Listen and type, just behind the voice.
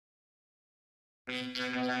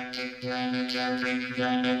Intergalactic planetary,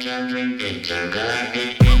 planetary,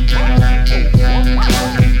 intergalactic, intergalactic,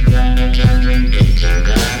 planetary, planetary,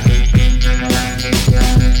 intergalactic, intergalactic,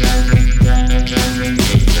 planetary, planetary,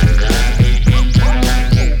 intergalactic,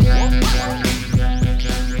 intergalactic,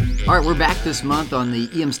 planetary. All right, we're back this month on the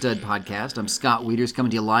EM Stud podcast. I'm Scott Wieters, coming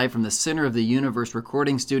to you live from the Center of the Universe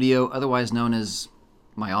recording studio, otherwise known as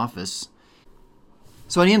my office.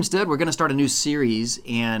 So on EM Stud, we're going to start a new series,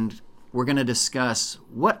 and we're going to discuss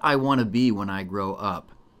what I want to be when I grow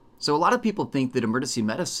up. So a lot of people think that emergency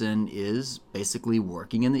medicine is basically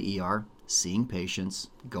working in the ER, seeing patients,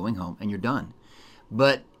 going home, and you're done.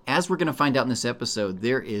 But as we're going to find out in this episode,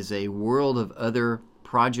 there is a world of other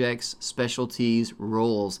projects, specialties,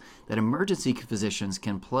 roles that emergency physicians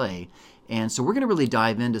can play. And so we're going to really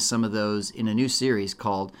dive into some of those in a new series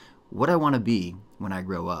called What I Want to Be When I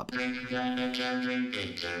Grow Up.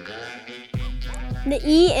 The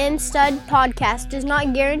EM Stud podcast does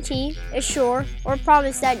not guarantee, assure, or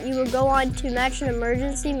promise that you will go on to match an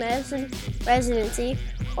emergency medicine residency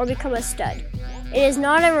or become a stud. It is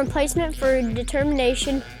not a replacement for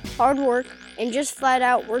determination, hard work, and just flat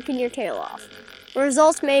out working your tail off. The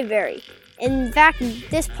results may vary. In fact,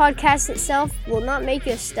 this podcast itself will not make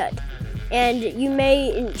you a stud, and you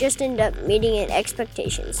may just end up meeting its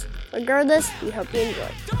expectations. Regardless, we hope you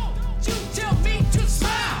enjoy.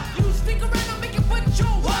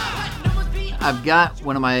 I've got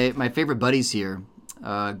one of my favorite buddies here,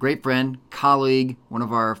 great friend, colleague, one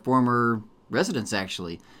of our former residents,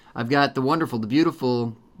 actually. I've got the wonderful, the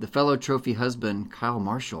beautiful, the fellow trophy husband, Kyle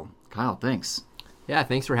Marshall. Kyle, thanks. Yeah,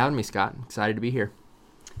 thanks for having me, Scott. Excited to be here.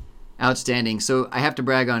 Outstanding. So I have to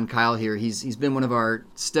brag on Kyle here. He's been one of our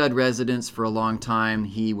stud residents for a long time.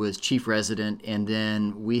 He was chief resident, and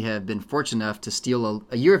then we have been fortunate enough to steal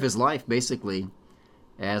a year of his life, basically,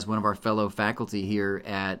 as one of our fellow faculty here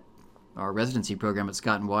at our residency program at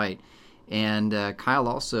Scott and White. And Kyle,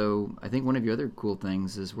 also, I think one of your other cool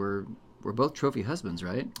things is we're both trophy husbands,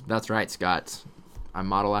 right? That's right, Scott. I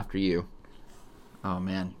model after you. Oh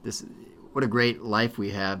man, what a great life we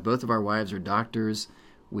have. Both of our wives are doctors.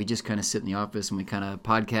 We just kind of sit in the office and we kind of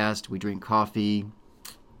podcast, we drink coffee,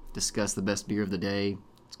 discuss the best beer of the day.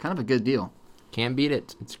 It's kind of a good deal. Can't beat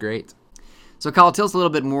it. It's great. So Kyle, tell us a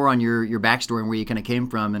little bit more on your backstory and where you kind of came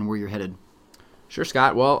from and where you're headed. Sure,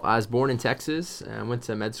 Scott. Well, I was born in Texas. I went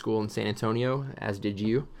to med school in San Antonio, as did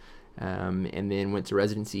you, and then went to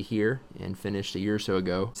residency here and finished a year or so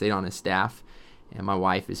ago. Stayed on his staff, and my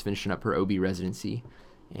wife is finishing up her OB residency.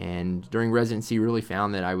 And during residency, really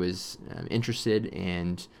found that I was interested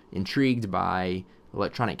and intrigued by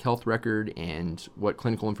electronic health record and what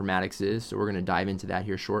clinical informatics is. So we're going to dive into that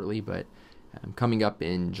here shortly. But coming up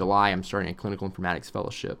in July, I'm starting a clinical informatics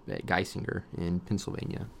fellowship at Geisinger in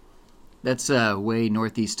Pennsylvania. That's way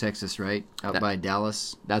northeast Texas, right? Out by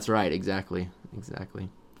Dallas. That's right. Exactly.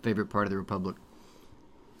 Favorite part of the Republic.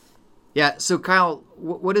 Yeah. So Kyle,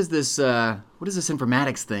 what is this? What is this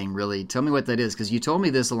informatics thing really? Tell me what that is, because you told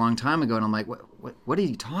me this a long time ago, and I'm like, what are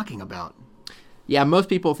you talking about? Yeah, most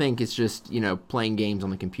people think it's just playing games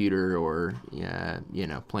on the computer or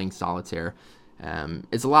playing solitaire.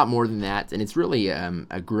 It's a lot more than that, and it's really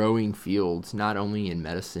a growing field, not only in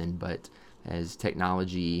medicine but as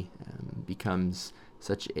technology becomes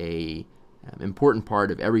such a important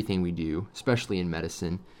part of everything we do, especially in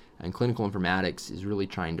medicine. And clinical informatics is really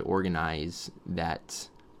trying to organize that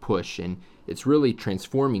push, and it's really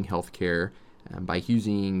transforming healthcare by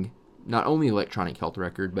using not only electronic health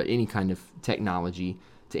record, but any kind of technology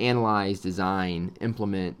to analyze, design,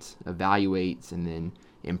 implement, evaluate, and then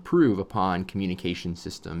improve upon communication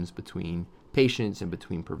systems between patients and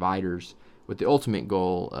between providers, with the ultimate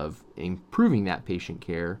goal of improving that patient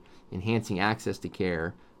care, enhancing access to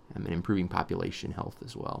care, and improving population health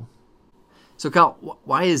as well. So Kyle,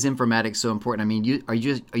 why is informatics so important? I mean, are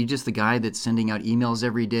you just the guy that's sending out emails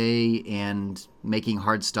every day and making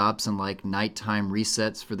hard stops and like nighttime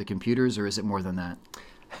resets for the computers, or is it more than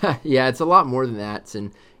that? Yeah, it's a lot more than that.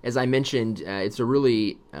 And as I mentioned, it's a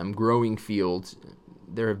really growing field.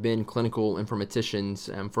 There have been clinical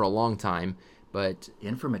informaticians for a long time. But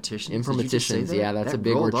informaticians? Informaticians, yeah, that's a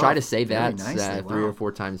big word. Try to say that nicely. 3 or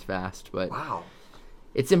 4 times fast. But wow.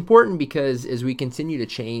 It's important because as we continue to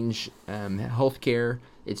change healthcare,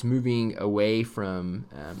 it's moving away from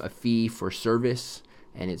a fee for service,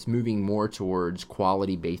 and it's moving more towards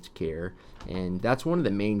quality-based care. And that's one of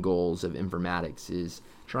the main goals of informatics, is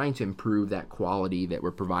trying to improve that quality that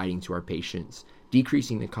we're providing to our patients,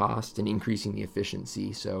 decreasing the cost and increasing the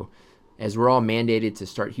efficiency. So as we're all mandated to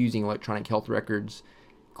start using electronic health records,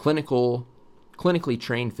 clinically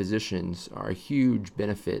trained physicians are a huge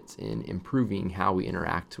benefit in improving how we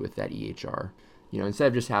interact with that EHR. instead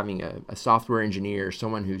of just having a software engineer,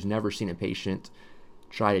 someone who's never seen a patient,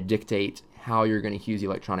 try to dictate how you're going to use the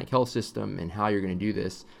electronic health system and how you're going to do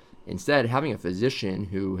this, instead having a physician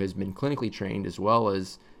who has been clinically trained as well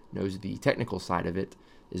as knows the technical side of it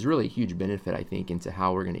is really a huge benefit, I think, into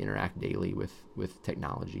how we're going to interact daily with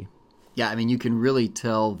technology. Yeah, I mean, you can really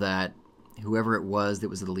tell that whoever it was that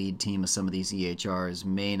was the lead team of some of these EHRs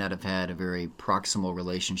may not have had a very proximal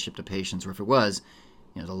relationship to patients, or if it was,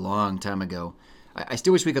 it was a long time ago. I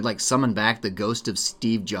still wish we could summon back the ghost of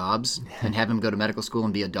Steve Jobs and have him go to medical school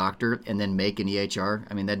and be a doctor and then make an EHR.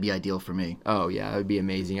 I mean, that'd be ideal for me. Oh, yeah, that would be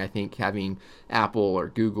amazing. I think having Apple or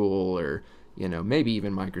Google or, maybe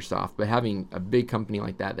even Microsoft, but having a big company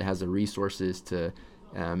like that has the resources to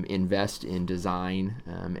invest in design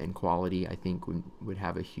and quality, I think would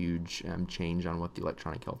have a huge change on what the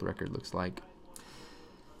electronic health record looks like.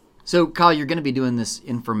 So, Kyle, you're going to be doing this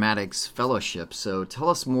informatics fellowship. So tell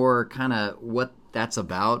us more kind of what that's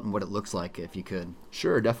about and what it looks like, if you could.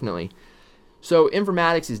 Sure, definitely. So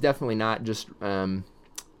informatics is definitely not just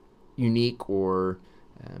unique or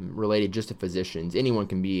related just to physicians. Anyone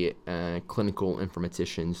can be a clinical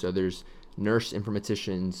informatician. So there's nurse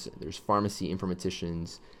informaticians, there's pharmacy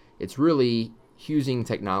informaticians. It's really using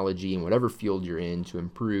technology in whatever field you're in to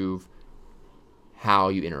improve how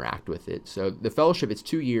you interact with it. So the fellowship, it's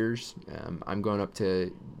 2 years. I'm going up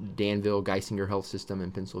to Danville Geisinger Health System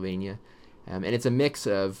in Pennsylvania. And it's a mix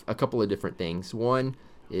of a couple of different things. One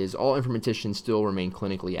is all informaticians still remain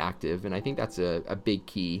clinically active, and I think that's a big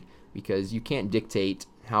key, because you can't dictate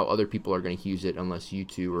how other people are going to use it unless you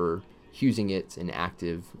two are using it and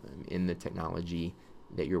active in the technology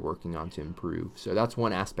that you're working on to improve. So that's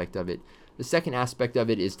one aspect of it. The second aspect of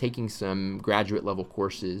it is taking some graduate level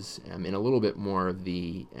courses in a little bit more of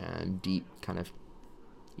the deep kind of,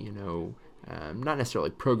 not necessarily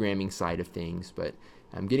programming side of things, but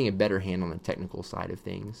getting a better hand on the technical side of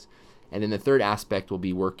things. And then the third aspect will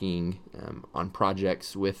be working on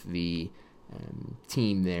projects with the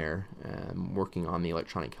team there, working on the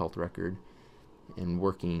electronic health record and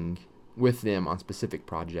working with them on specific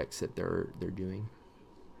projects that they're doing.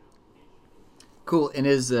 Cool. And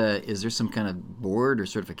is there some kind of board or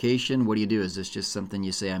certification? What do you do? Is this just something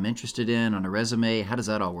you say I'm interested in on a resume? How does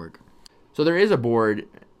that all work? So there is a board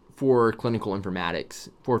for clinical informatics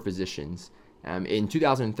for physicians. In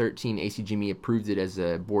 2013, ACGME approved it as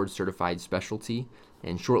a board-certified specialty,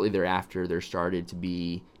 and shortly thereafter, there started to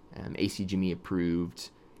be ACGME-approved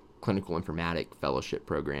clinical informatic fellowship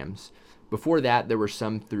programs. Before that, there were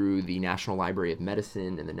some through the National Library of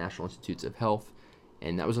Medicine and the National Institutes of Health,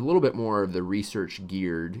 and that was a little bit more of the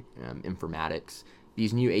research-geared informatics.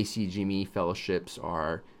 These new ACGME fellowships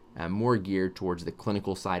are more geared towards the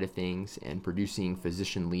clinical side of things and producing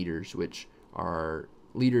physician leaders, which are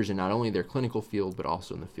leaders in not only their clinical field, but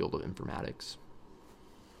also in the field of informatics.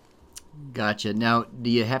 Gotcha. Now, do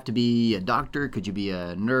you have to be a doctor? Could you be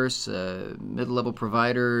a nurse, a mid-level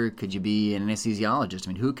provider? Could you be an anesthesiologist?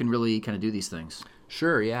 I mean, who can really kind of do these things?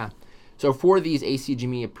 Sure, yeah. So for these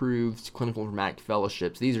ACGME-approved clinical informatic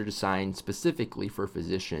fellowships, these are designed specifically for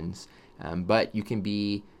physicians, but you can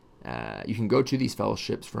go to these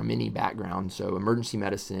fellowships from any background. So emergency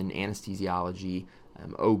medicine, anesthesiology,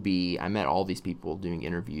 OB. I met all these people doing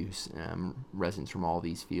interviews, residents from all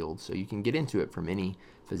these fields. So you can get into it from any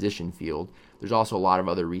physician field. There's also a lot of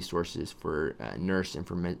other resources for nurse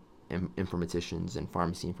informaticians and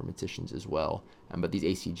pharmacy informaticians as well. But these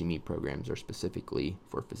ACGME programs are specifically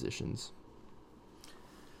for physicians.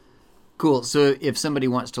 Cool. So if somebody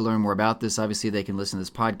wants to learn more about this, obviously they can listen to this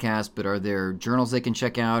podcast, but are there journals they can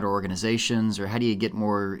check out or organizations, or how do you get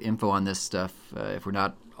more info on this stuff if we're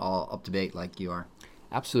not all up to date like you are?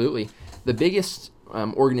 Absolutely. The biggest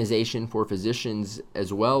organization for physicians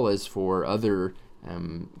as well as for other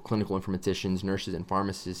clinical informaticians, nurses, and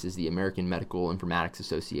pharmacists is the American Medical Informatics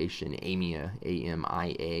Association, AMIA,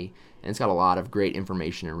 A-M-I-A, and it's got a lot of great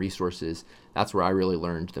information and resources. That's where I really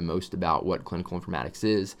learned the most about what clinical informatics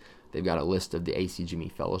is. They've got a list of the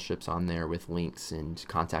ACGME fellowships on there with links and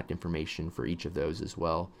contact information for each of those as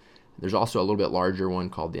well. There's also a little bit larger one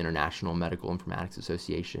called the International Medical Informatics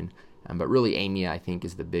Association, but really AMIA, I think,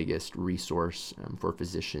 is the biggest resource for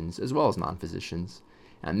physicians as well as non-physicians.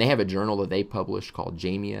 And they have a journal that they publish called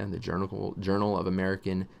JAMIA, the Journal of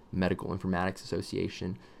American Medical Informatics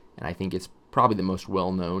Association, and I think it's probably the most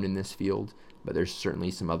well-known in this field, but there's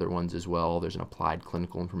certainly some other ones as well. There's an Applied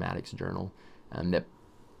Clinical Informatics Journal that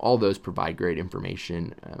all those provide great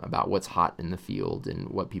information about what's hot in the field and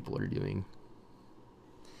what people are doing.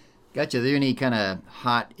 Gotcha. Are there any kind of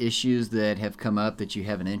hot issues that have come up that you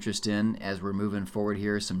have an interest in as we're moving forward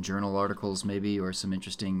here? Some journal articles maybe, or some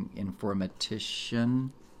interesting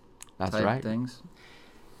informatician? That's type right. things?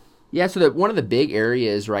 Yeah, so one of the big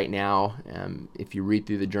areas right now, if you read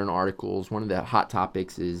through the journal articles, one of the hot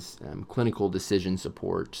topics is clinical decision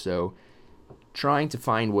support. So trying to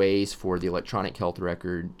find ways for the electronic health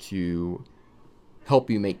record to help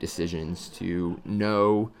you make decisions, to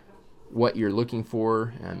know what you're looking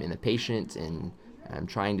for in a patient, and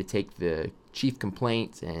trying to take the chief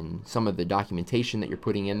complaints and some of the documentation that you're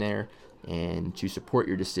putting in there and to support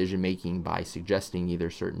your decision making by suggesting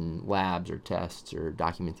either certain labs or tests or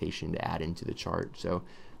documentation to add into the chart. So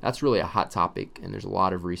that's really a hot topic, and there's a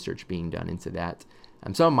lot of research being done into that.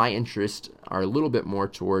 Some of my interests are a little bit more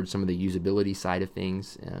towards some of the usability side of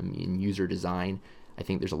things in user design. I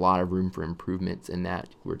think there's a lot of room for improvements in that.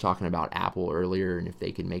 We were talking about Apple earlier, and if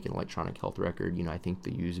they could make an electronic health record, I think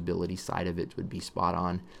the usability side of it would be spot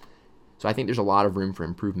on. So I think there's a lot of room for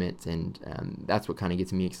improvement, and that's what kind of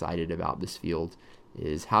gets me excited about this field,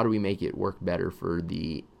 is how do we make it work better for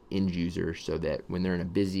the end user so that when they're in a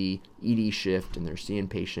busy ED shift and they're seeing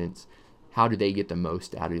patients, how do they get the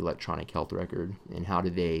most out of the electronic health record, and how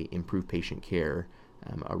do they improve patient care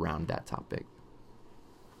around that topic?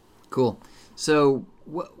 Cool. So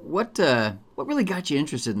what really got you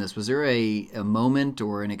interested in this? Was there a moment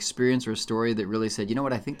or an experience or a story that really said, you know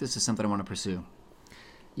what, I think this is something I want to pursue?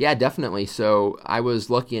 Yeah, definitely. So I was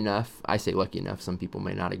lucky enough, I say lucky enough, some people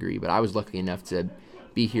may not agree, but I was lucky enough to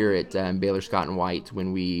be here at Baylor Scott & White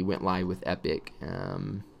when we went live with Epic a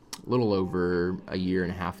little over a year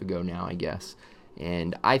and a half ago now, I guess.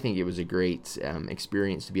 And I think it was a great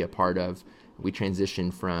experience to be a part of. We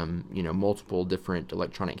transitioned from, multiple different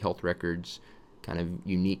electronic health records, kind of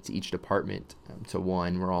unique to each department, to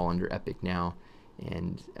one. We're all under Epic now.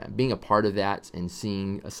 And being a part of that and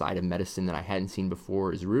seeing a side of medicine that I hadn't seen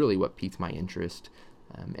before is really what piqued my interest,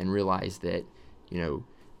 and realized that,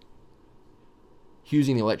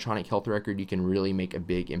 using the electronic health record, you can really make a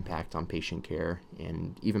big impact on patient care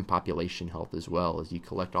and even population health as well, as you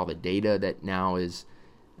collect all the data that now is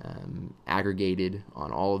aggregated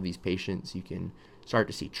on all of these patients. You can start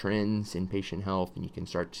to see trends in patient health, and you can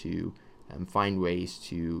start to find ways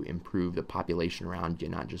to improve the population around you,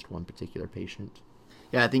 not just one particular patient.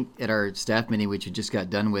 Yeah, I think at our staff meeting, which we just got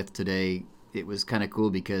done with today, it was kind of cool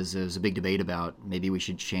because there was a big debate about maybe we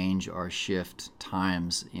should change our shift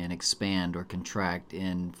times and expand or contract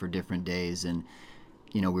in for different days. And,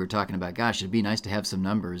 we were talking about, gosh, it'd be nice to have some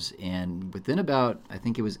numbers. And within about, I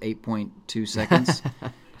think it was 8.2 seconds,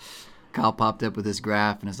 Kyle popped up with this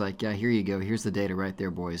graph and it's like, yeah, here you go. Here's the data right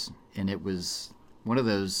there, boys. And it was one of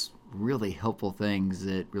those really helpful things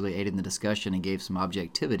that really aided in the discussion and gave some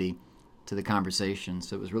objectivity to the conversation.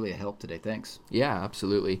 So it was really a help today. Thanks. Yeah,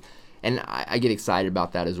 absolutely. And I get excited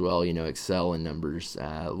about that as well, Excel and numbers,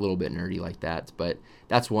 a little bit nerdy like that. But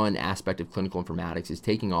that's one aspect of clinical informatics, is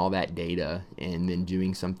taking all that data and then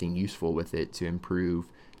doing something useful with it to improve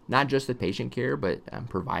not just the patient care, but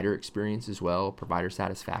provider experience as well, provider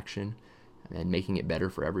satisfaction, and making it better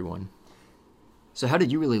for everyone. So how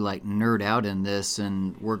did you really nerd out in this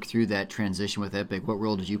and work through that transition with Epic? What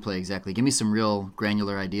role did you play exactly? Give me some real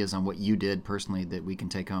granular ideas on what you did personally that we can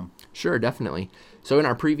take home. Sure, definitely. So in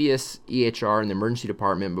our previous EHR in the emergency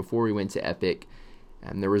department, before we went to Epic,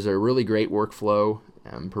 there was a really great workflow.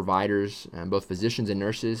 Providers, both physicians and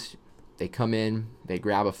nurses, they come in, they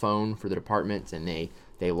grab a phone for the department, and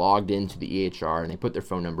they logged into the EHR and they put their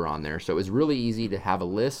phone number on there. So it was really easy to have a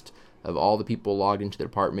list of all the people logged into the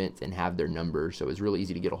department and have their numbers. So it was really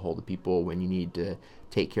easy to get a hold of people when you need to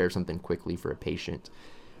take care of something quickly for a patient.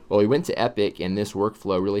 Well, we went to Epic, and this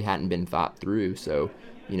workflow really hadn't been thought through. So,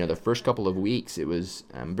 the first couple of weeks, it was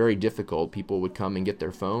very difficult. People would come and get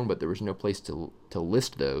their phone, but there was no place to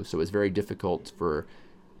list those. So it was very difficult for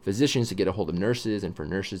physicians to get a hold of nurses and for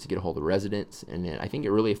nurses to get a hold of residents. And I think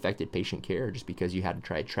it really affected patient care just because you had to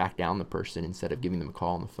try to track down the person instead of giving them a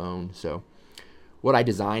call on the phone. So what I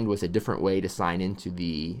designed was a different way to sign into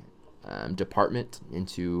the department,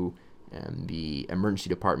 into the emergency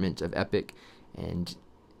department of Epic, and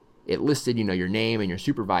it listed, your name and your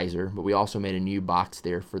supervisor, but we also made a new box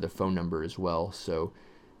there for the phone number as well, so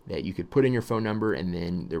that you could put in your phone number, and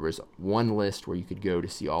then there was one list where you could go to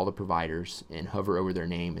see all the providers and hover over their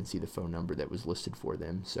name and see the phone number that was listed for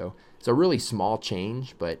them. So it's a really small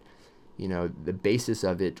change, but the basis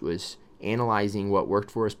of it was analyzing what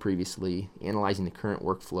worked for us previously, analyzing the current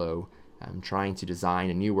workflow, trying to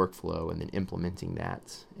design a new workflow, and then implementing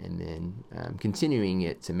that, and then continuing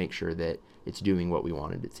it to make sure that it's doing what we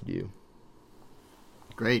wanted it to do.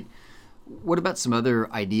 Great. What about some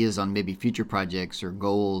other ideas on maybe future projects or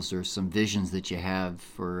goals or some visions that you have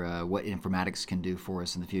for what informatics can do for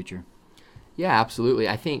us in the future? Yeah, absolutely.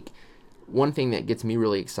 I think one thing that gets me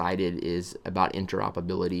really excited is about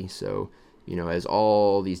interoperability. So, as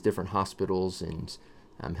all these different hospitals and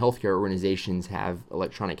healthcare organizations have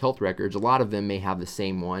electronic health records, a lot of them may have the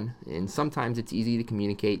same one. And sometimes it's easy to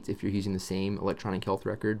communicate if you're using the same electronic health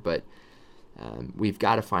record, but we've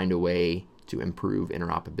got to find a way to improve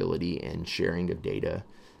interoperability and sharing of data.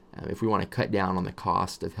 If we want to cut down on the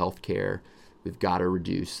cost of healthcare, we've got to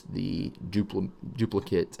reduce the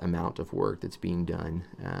duplicate amount of work that's being done,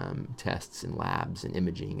 tests and labs and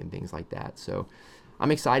imaging and things like that. So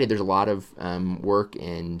I'm excited. There's a lot of work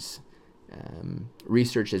and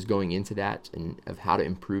research that's going into that, and of how to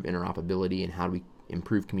improve interoperability and how do we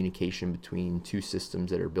improve communication between two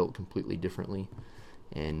systems that are built completely differently.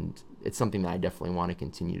 And it's something that I definitely want to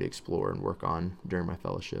continue to explore and work on during my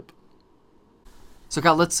fellowship. So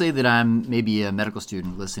Kyle, let's say that I'm maybe a medical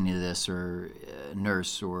student listening to this, or a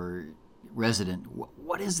nurse or resident.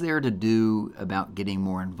 What is there to do about getting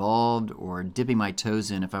more involved or dipping my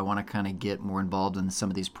toes in if I want to kind of get more involved in some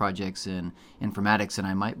of these projects in informatics, and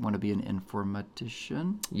I might want to be an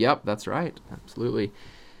informatician? Yep, that's right. Absolutely.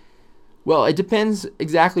 Well, it depends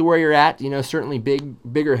exactly where you're at. Certainly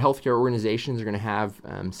bigger healthcare organizations are going to have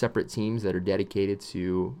separate teams that are dedicated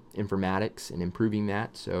to informatics and improving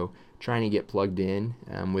that. So trying to get plugged in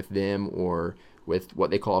with them, or with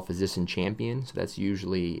what they call a physician champion. So that's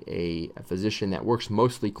usually a physician that works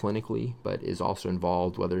mostly clinically, but is also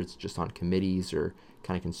involved, whether it's just on committees or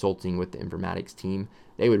kind of consulting with the informatics team.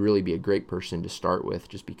 They would really be a great person to start with,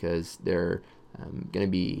 just because they're going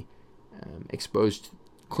to be exposed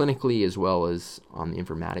clinically as well as on the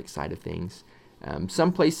informatics side of things.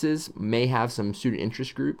 Some places may have some student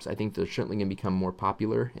interest groups. I think they're certainly going to become more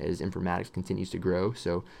popular as informatics continues to grow,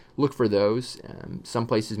 so look for those. Some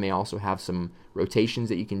places may also have some rotations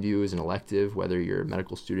that you can do as an elective, whether you're a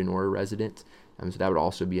medical student or a resident. So that would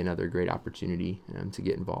also be another great opportunity to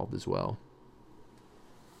get involved as well.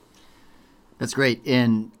 That's great.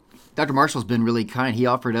 And Dr. Marshall's been really kind. He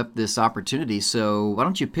offered up this opportunity. So why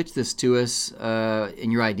don't you pitch this to us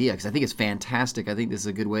in your idea? Because I think it's fantastic. I think this is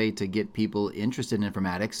a good way to get people interested in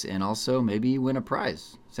informatics and also maybe win a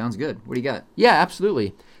prize. Sounds good. What do you got? Yeah,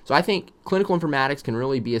 absolutely. So I think clinical informatics can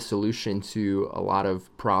really be a solution to a lot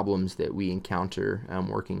of problems that we encounter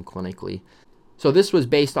working clinically. So this was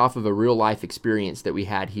based off of a real life experience that we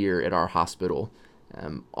had here at our hospital.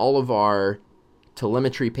 All of our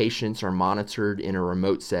telemetry patients are monitored in a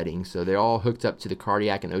remote setting. So they're all hooked up to the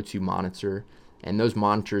cardiac and O2 monitor, and those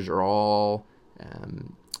monitors are all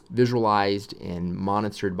visualized and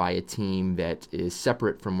monitored by a team that is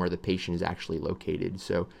separate from where the patient is actually located.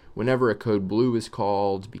 So whenever a code blue is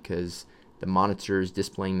called because the monitor is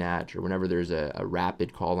displaying that, or whenever there's a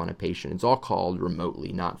rapid call on a patient, it's all called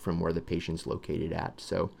remotely, not from where the patient's located at.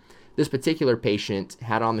 So this particular patient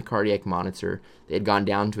had on the cardiac monitor, they had gone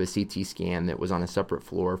down to a CT scan that was on a separate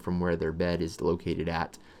floor from where their bed is located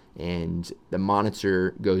at, and the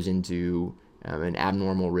monitor goes into an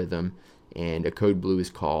abnormal rhythm, and a code blue is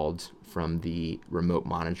called from the remote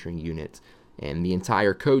monitoring unit. And the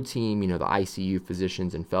entire code team, the ICU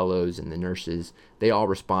physicians and fellows and the nurses, they all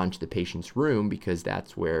respond to the patient's room, because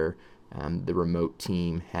that's where the remote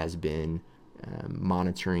team has been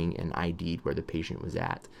monitoring and ID'd where the patient was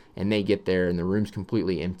at. And they get there and the room's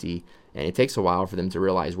completely empty, and it takes a while for them to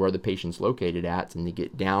realize where the patient's located at and to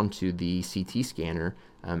get down to the CT scanner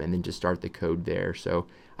and then just start the code there. So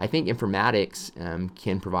I think informatics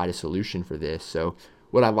can provide a solution for this. So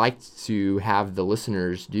what I'd like to have the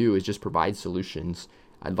listeners do is just provide solutions.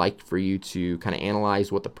 I'd like for you to kind of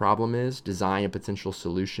analyze what the problem is, design a potential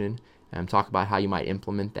solution, talk about how you might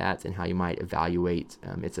implement that and how you might evaluate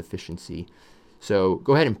its efficiency. So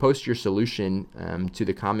go ahead and post your solution to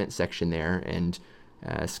the comment section there, and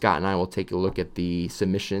Scott and I will take a look at the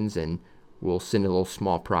submissions, and we'll send a little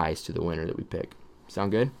small prize to the winner that we pick.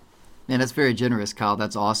 Sound good? Man, that's very generous, Kyle.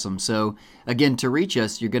 That's awesome. So again, to reach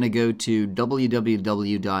us, you're going to go to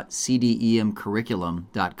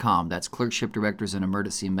www.cdemcurriculum.com. That's Clerkship Directors in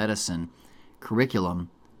Emergency Medicine,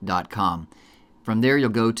 curriculum.com. From there, you'll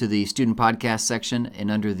go to the student podcast section, and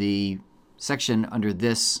under the section under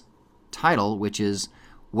this title, which is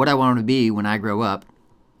What I Want to Be When I Grow Up,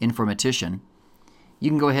 Informatician, you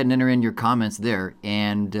can go ahead and enter in your comments there,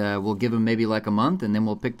 and we'll give them maybe like a month, and then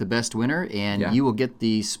we'll pick the best winner, and you will get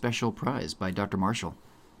the special prize by Dr. Marshall.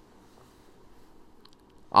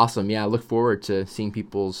 Awesome. Yeah, I look forward to seeing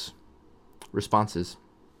people's responses.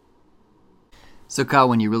 So, Kyle,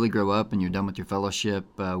 when you really grow up and you're done with your fellowship,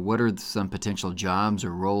 what are some potential jobs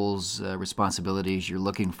or roles, responsibilities you're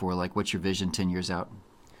looking for? Like, what's your vision 10 years out?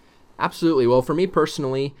 Absolutely. Well, for me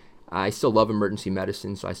personally, I still love emergency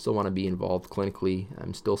medicine, so I still want to be involved clinically.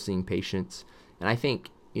 I'm still seeing patients. And I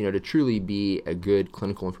think to truly be a good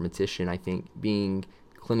clinical informatician, I think being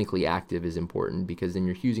clinically active is important, because then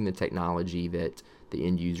you're using the technology that the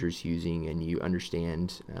end user is using, and you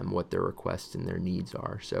understand what their requests and their needs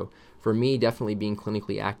are. So for me, definitely being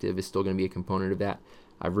clinically active is still going to be a component of that.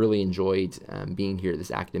 I've really enjoyed being here at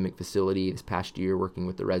this academic facility this past year, working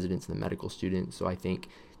with the residents and the medical students. So I think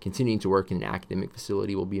continuing to work in an academic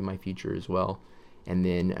facility will be in my future as well. And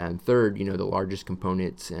then third, the largest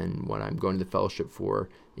components and what I'm going to the fellowship for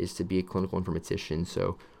is to be a clinical informatician.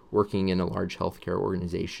 So working in a large healthcare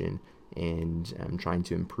organization and trying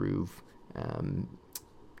to improve,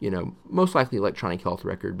 most likely electronic health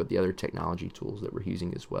record, but the other technology tools that we're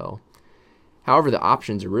using as well. However, the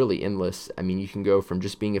options are really endless. I mean, you can go from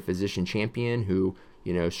just being a physician champion who,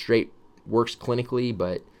 straight works clinically,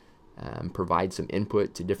 but provides some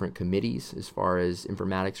input to different committees as far as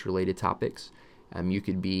informatics related topics. You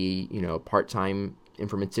could be, a part-time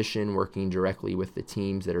informatician working directly with the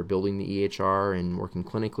teams that are building the EHR and working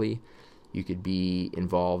clinically. You could be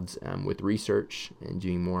involved with research and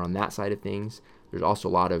doing more on that side of things. There's also a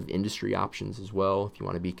lot of industry options as well. If you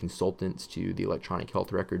want to be consultants to the electronic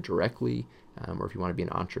health record directly, or if you want to be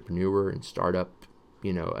an entrepreneur and start up,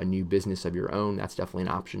 a new business of your own, that's definitely an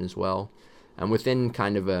option as well. Within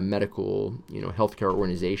kind of a medical, healthcare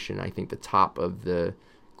organization, I think the top of the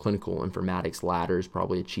clinical informatics ladder is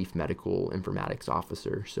probably a chief medical informatics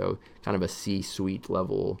officer. So kind of a C-suite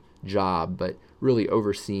level job, but really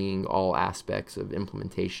overseeing all aspects of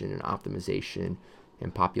implementation and optimization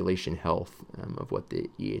and population health of what the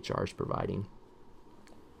EHR is providing.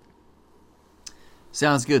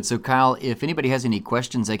 Sounds good. So Kyle, if anybody has any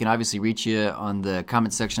questions, they can obviously reach you on the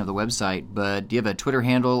comment section of the website, but do you have a Twitter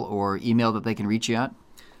handle or email that they can reach you at?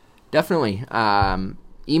 Definitely.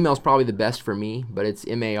 Email's probably the best for me, but it's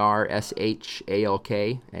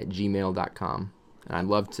marsalk@gmail.com. And I'd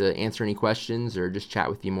love to answer any questions or just chat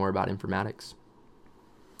with you more about informatics.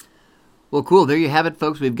 Well, cool. There you have it,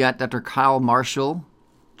 folks. We've got Dr. Kyle Marshall,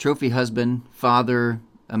 trophy husband, father,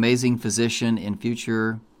 amazing physician, and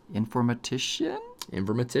future informatician?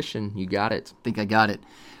 Informatician, you got it. I think I got it.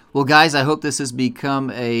 Well, guys, I hope this has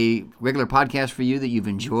become a regular podcast for you that you've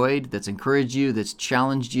enjoyed, that's encouraged you, that's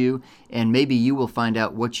challenged you, and maybe you will find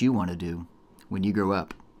out what you want to do when you grow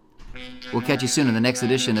up. We'll catch you soon in the next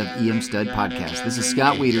edition of EM Stud Podcast. This is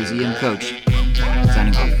Scott Wieters, EM Coach,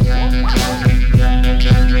 signing off.